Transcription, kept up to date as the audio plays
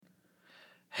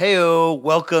Heyo,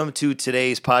 welcome to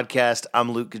today's podcast.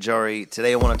 I'm Luke Gajari.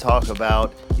 Today I want to talk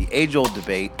about the age-old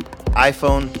debate,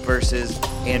 iPhone versus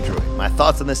Android. My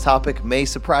thoughts on this topic may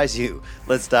surprise you.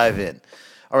 Let's dive in.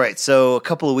 All right, so a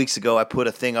couple of weeks ago, I put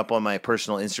a thing up on my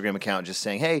personal Instagram account just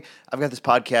saying, hey, I've got this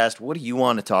podcast. What do you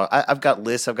want to talk? I've got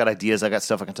lists, I've got ideas, I've got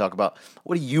stuff I can talk about.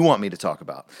 What do you want me to talk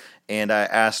about? And I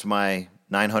asked my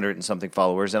 900 and something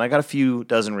followers, and I got a few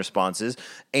dozen responses.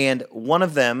 And one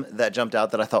of them that jumped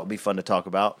out that I thought would be fun to talk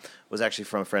about was actually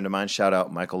from a friend of mine. Shout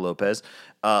out Michael Lopez.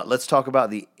 Let's talk about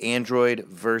the Android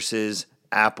versus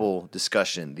Apple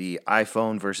discussion, the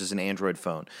iPhone versus an Android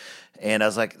phone. And I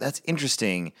was like, that's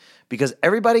interesting because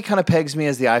everybody kind of pegs me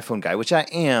as the iPhone guy, which I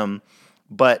am,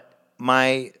 but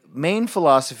my main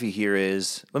philosophy here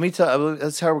is, that's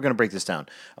how we're going to break this down.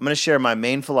 I'm going to share my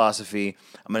main philosophy.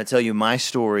 I'm going to tell you my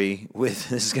story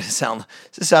this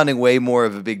is sounding way more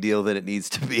of a big deal than it needs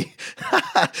to be.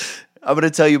 I'm going to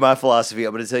tell you my philosophy.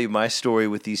 I'm going to tell you my story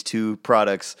with these two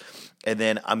products. And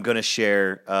then I'm going to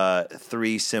share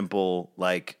three simple,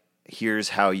 here's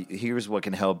what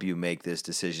can help you make this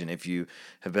decision if you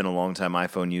have been a longtime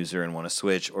iPhone user and want to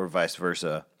switch, or vice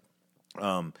versa.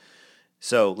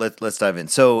 So let's dive in.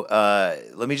 So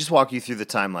let me just walk you through the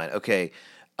timeline. Okay,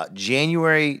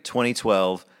 January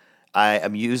 2012, I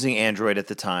am using Android at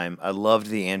the time. I loved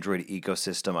the Android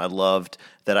ecosystem. I loved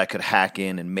that I could hack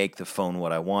in and make the phone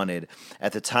what I wanted.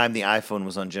 At the time, the iPhone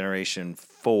was on generation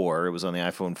 4. It was on the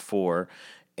iPhone 4.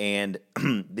 And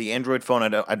the Android phone,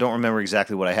 I don't remember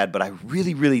exactly what I had, but I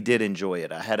really, really did enjoy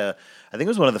it. I think it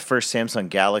was one of the first Samsung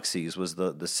Galaxies was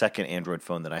the second Android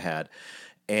phone that I had.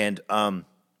 And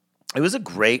it was a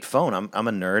great phone. I'm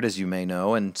a nerd, as you may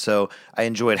know, and so I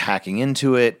enjoyed hacking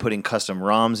into it, putting custom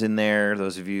ROMs in there.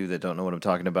 Those of you that don't know what I'm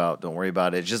talking about, don't worry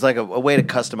about it. It's just like a way to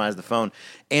customize the phone.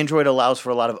 Android allows for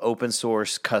a lot of open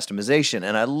source customization,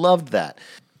 and I loved that.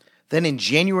 Then in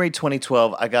January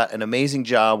 2012, I got an amazing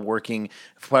job working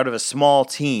part of a small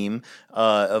team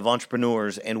of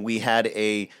entrepreneurs, and we had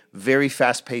a very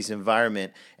fast-paced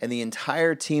environment, and the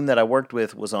entire team that I worked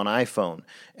with was on iPhone.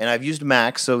 And I've used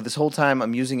Mac, so this whole time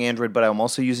I'm using Android, but I'm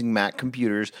also using Mac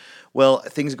computers. Well,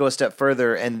 things go a step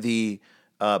further, and the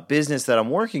business that I'm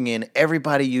working in,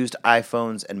 everybody used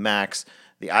iPhones and Macs,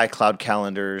 the iCloud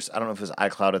calendars. I don't know if it was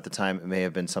iCloud at the time. It may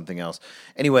have been something else.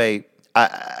 Anyway,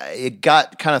 it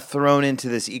got kind of thrown into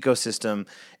this ecosystem,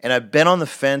 and I've been on the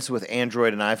fence with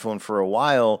Android and iPhone for a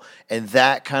while, and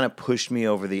that kind of pushed me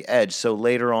over the edge. So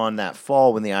later on that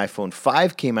fall, when the iPhone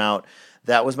 5 came out,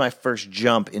 that was my first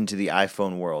jump into the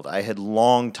iPhone world. I had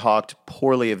long talked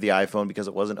poorly of the iPhone because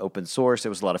it wasn't open source. There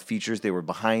was a lot of features they were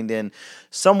behind in.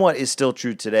 Somewhat is still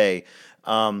true today.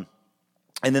 And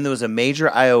then there was a major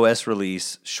iOS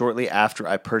release shortly after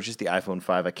I purchased the iPhone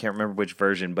 5. I can't remember which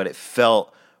version, but it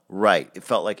felt right. It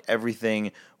felt like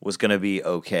everything was going to be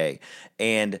okay.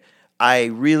 And I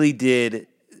really did.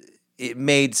 It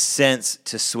made sense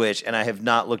to switch, and I have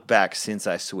not looked back since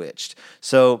I switched.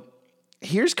 So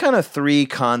here's kind of three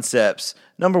concepts.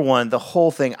 Number one, the whole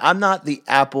thing. I'm not the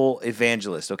Apple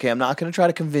evangelist, okay? I'm not going to try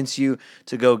to convince you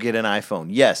to go get an iPhone.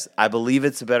 Yes, I believe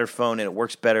it's a better phone, and it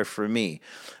works better for me.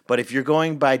 But if you're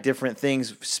going by different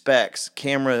things, specs,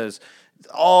 cameras,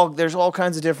 there's all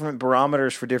kinds of different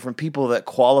barometers for different people that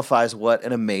qualifies what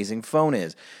an amazing phone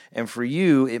is. And for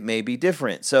you, it may be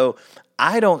different. So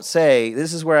I don't say,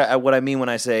 this is what I mean when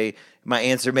I say my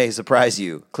answer may surprise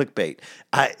you, clickbait.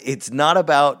 It's not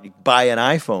about buy an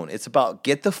iPhone. It's about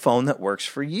get the phone that works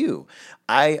for you.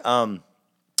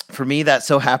 For me, that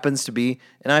so happens to be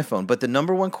an iPhone. But the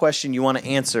number one question you want to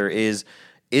answer is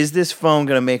this phone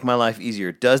going to make my life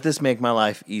easier? Does this make my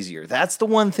life easier? That's the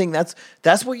one thing.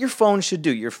 That's what your phone should do.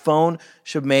 Your phone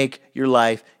should make your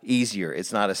life easier.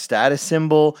 It's not a status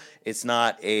symbol. It's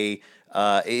not the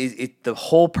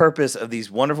whole purpose of these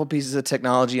wonderful pieces of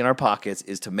technology in our pockets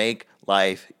is to make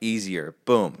life easier.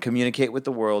 Boom. Communicate with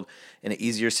the world in an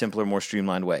easier, simpler, more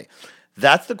streamlined way.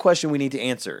 That's the question we need to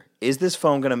answer. Is this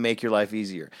phone going to make your life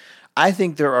easier? I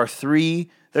think there are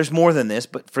there's more than this,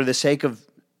 but for the sake of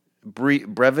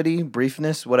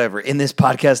briefness, whatever, in this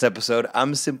podcast episode,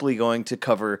 I'm simply going to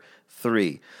cover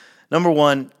three. Number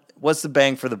one, what's the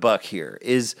bang for the buck here?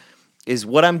 Is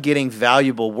what I'm getting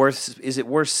valuable is it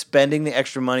worth spending the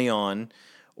extra money on,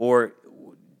 or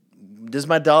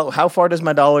how far does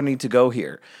my dollar need to go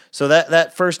here? So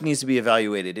that first needs to be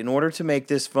evaluated. In order to make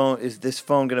this phone, is this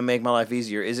phone going to make my life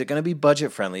easier? Is it going to be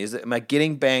budget friendly? Am I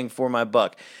getting bang for my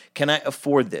buck? Can I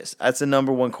afford this? That's the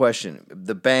number one question,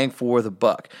 the bang for the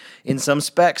buck. In some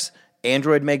specs,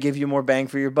 Android may give you more bang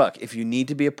for your buck. If you need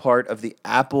to be a part of the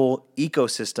Apple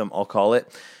ecosystem, I'll call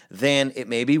it, then it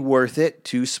may be worth it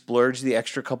to splurge the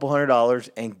extra couple $100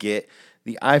 and get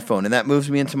the iPhone. And that moves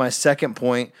me into my second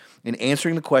point in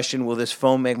answering the question, will this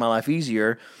phone make my life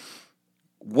easier?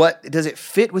 What does it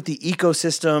fit with the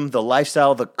ecosystem, the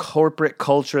lifestyle, the corporate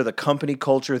culture, the company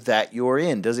culture that you're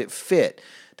in? Does it fit?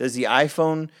 Does the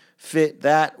iPhone fit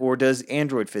that, or does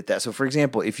Android fit that? So for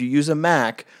example, if you use a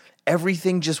Mac,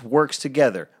 everything just works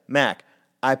together. Mac,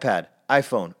 iPad,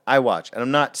 iPhone, iWatch. And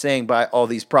I'm not saying buy all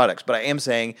these products, but I am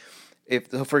saying if,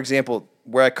 for example,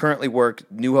 where I currently work,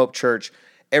 New Hope Church,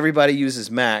 everybody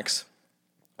uses Macs.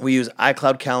 We use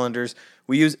iCloud calendars.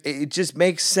 It just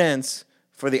makes sense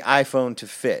for the iPhone to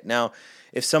fit. Now,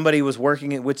 if somebody was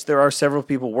working in, which there are several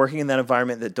people working in that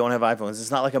environment that don't have iPhones,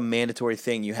 it's not like a mandatory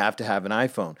thing you have to have an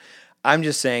iPhone. I'm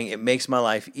just saying it makes my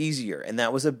life easier. And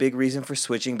that was a big reason for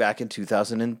switching back in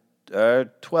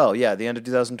 2012. Yeah, the end of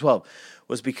 2012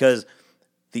 was because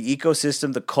the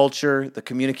ecosystem, the culture, the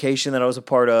communication that I was a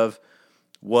part of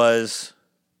was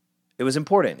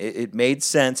important. It made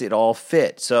sense. It all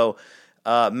fit. So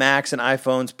Macs and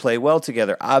iPhones play well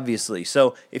together, obviously.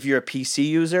 So if you're a PC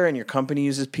user and your company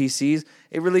uses PCs,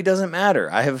 it really doesn't matter.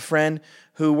 I have a friend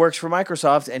who works for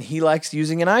Microsoft and he likes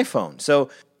using an iPhone.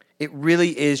 So it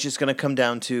really is just going to come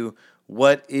down to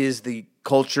what is the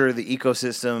culture, the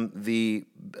ecosystem, the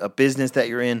business that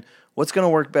you're in, what's going to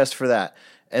work best for that.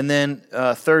 And then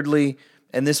thirdly,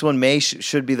 and this one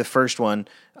should be the first one,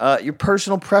 your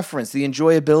personal preference, the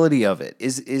enjoyability of it.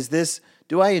 Is this,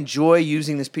 do I enjoy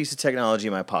using this piece of technology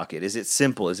in my pocket? Is it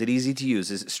simple? Is it easy to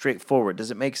use? Is it straightforward?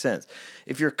 Does it make sense?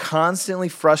 If you're constantly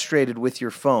frustrated with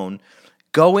your phone,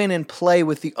 go in and play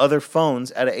with the other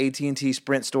phones at an AT&T,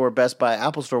 Sprint store, Best Buy,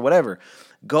 Apple store, whatever.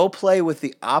 Go play with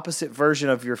the opposite version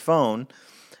of your phone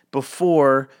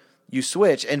before you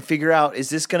switch and figure out, is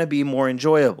this going to be more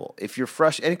enjoyable? If you're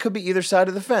frustrated, and it could be either side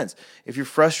of the fence. If you're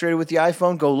frustrated with the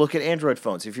iPhone, go look at Android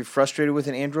phones. If you're frustrated with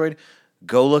an Android,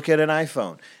 go look at an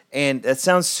iPhone. And that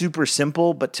sounds super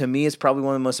simple, but to me, it's probably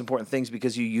one of the most important things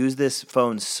because you use this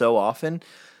phone so often.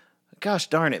 Gosh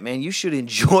darn it, man, you should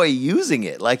enjoy using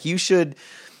it. Like you should,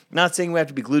 not saying we have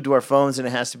to be glued to our phones and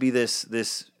it has to be this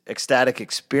ecstatic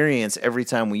experience every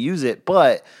time we use it,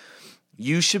 but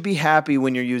you should be happy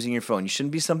when you're using your phone. You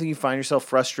shouldn't be something you find yourself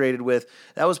frustrated with.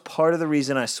 That was part of the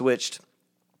reason I switched.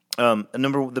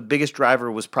 The biggest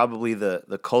driver was probably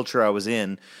the culture I was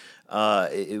in.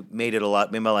 It made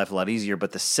my life a lot easier.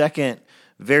 But the second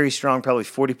very strong, probably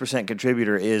 40%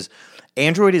 contributor is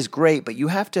Android is great, but you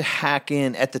have to hack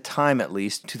in, at the time at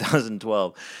least,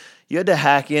 2012, you had to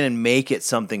hack in and make it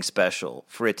something special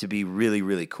for it to be really,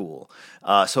 really cool.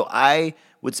 So I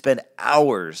would spend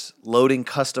hours loading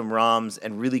custom ROMs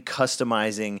and really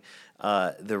customizing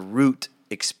the root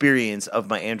experience of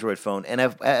my Android phone.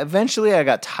 And eventually I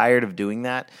got tired of doing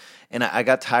that. And I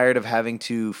got tired of having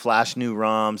to flash new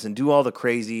ROMs and do all the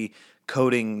crazy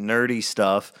coding, nerdy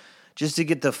stuff just to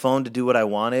get the phone to do what I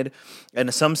wanted. And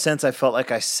in some sense, I felt like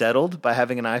I settled by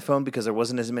having an iPhone because there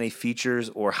wasn't as many features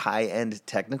or high-end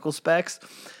technical specs.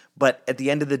 But at the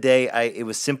end of the day, it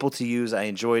was simple to use. I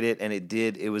enjoyed it, and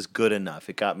it was good enough.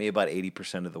 It got me about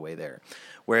 80% of the way there.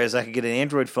 Whereas I could get an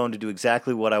Android phone to do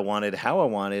exactly what I wanted, how I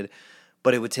wanted,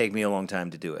 but it would take me a long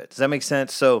time to do it. Does that make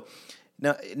sense? So,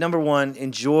 now, number one,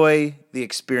 enjoy the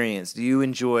experience. Do you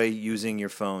enjoy using your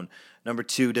phone? Number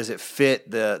two, does it fit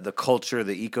the culture,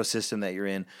 the ecosystem that you're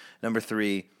in? Number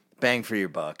three, bang for your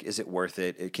buck. Is it worth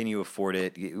it? Can you afford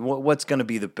it? What's going to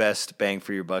be the best bang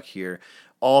for your buck here?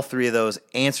 All three of those,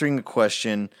 answering the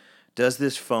question, does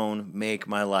this phone make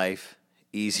my life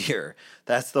easier?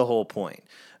 That's the whole point.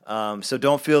 So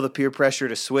don't feel the peer pressure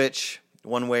to switch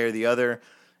one way or the other.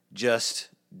 Just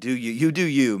do you. You do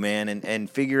you, man, and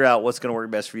figure out what's going to work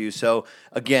best for you. So,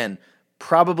 again,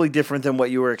 probably different than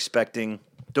what you were expecting.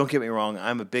 Don't get me wrong.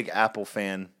 I'm a big Apple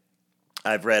fan.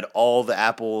 I've read all the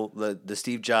Apple, the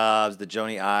Steve Jobs, the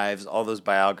Jony Ives, all those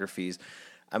biographies.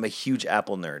 I'm a huge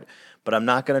Apple nerd. But I'm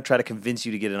not going to try to convince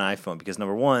you to get an iPhone because,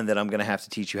 number one, that I'm going to have to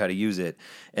teach you how to use it.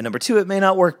 And number two, it may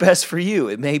not work best for you.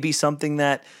 It may be something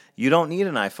that you don't need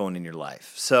an iPhone in your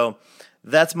life. So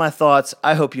that's my thoughts.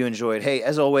 I hope you enjoyed. Hey,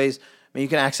 as always, you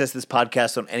can access this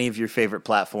podcast on any of your favorite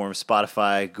platforms,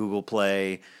 Spotify, Google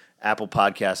Play, Apple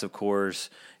Podcasts, of course,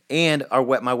 and my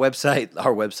website,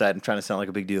 I'm trying to sound like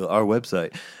a big deal, my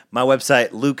website,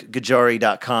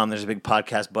 lukegajari.com. There's a big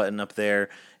podcast button up there.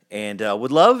 And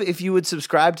would love if you would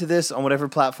subscribe to this on whatever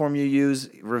platform you use,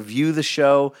 review the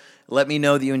show, let me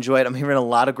know that you enjoy it. I'm hearing a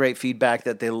lot of great feedback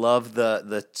that they love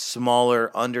the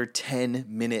smaller, under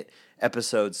 10-minute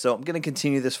episodes. So I'm going to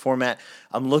continue this format.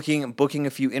 I'm booking a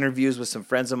few interviews with some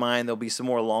friends of mine. There'll be some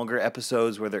more longer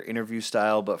episodes where they're interview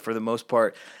style, but for the most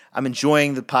part, I'm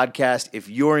enjoying the podcast. If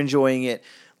you're enjoying it,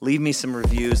 Leave me some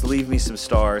reviews. Leave me some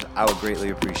stars. I would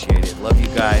greatly appreciate it. Love you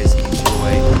guys.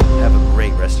 Enjoy.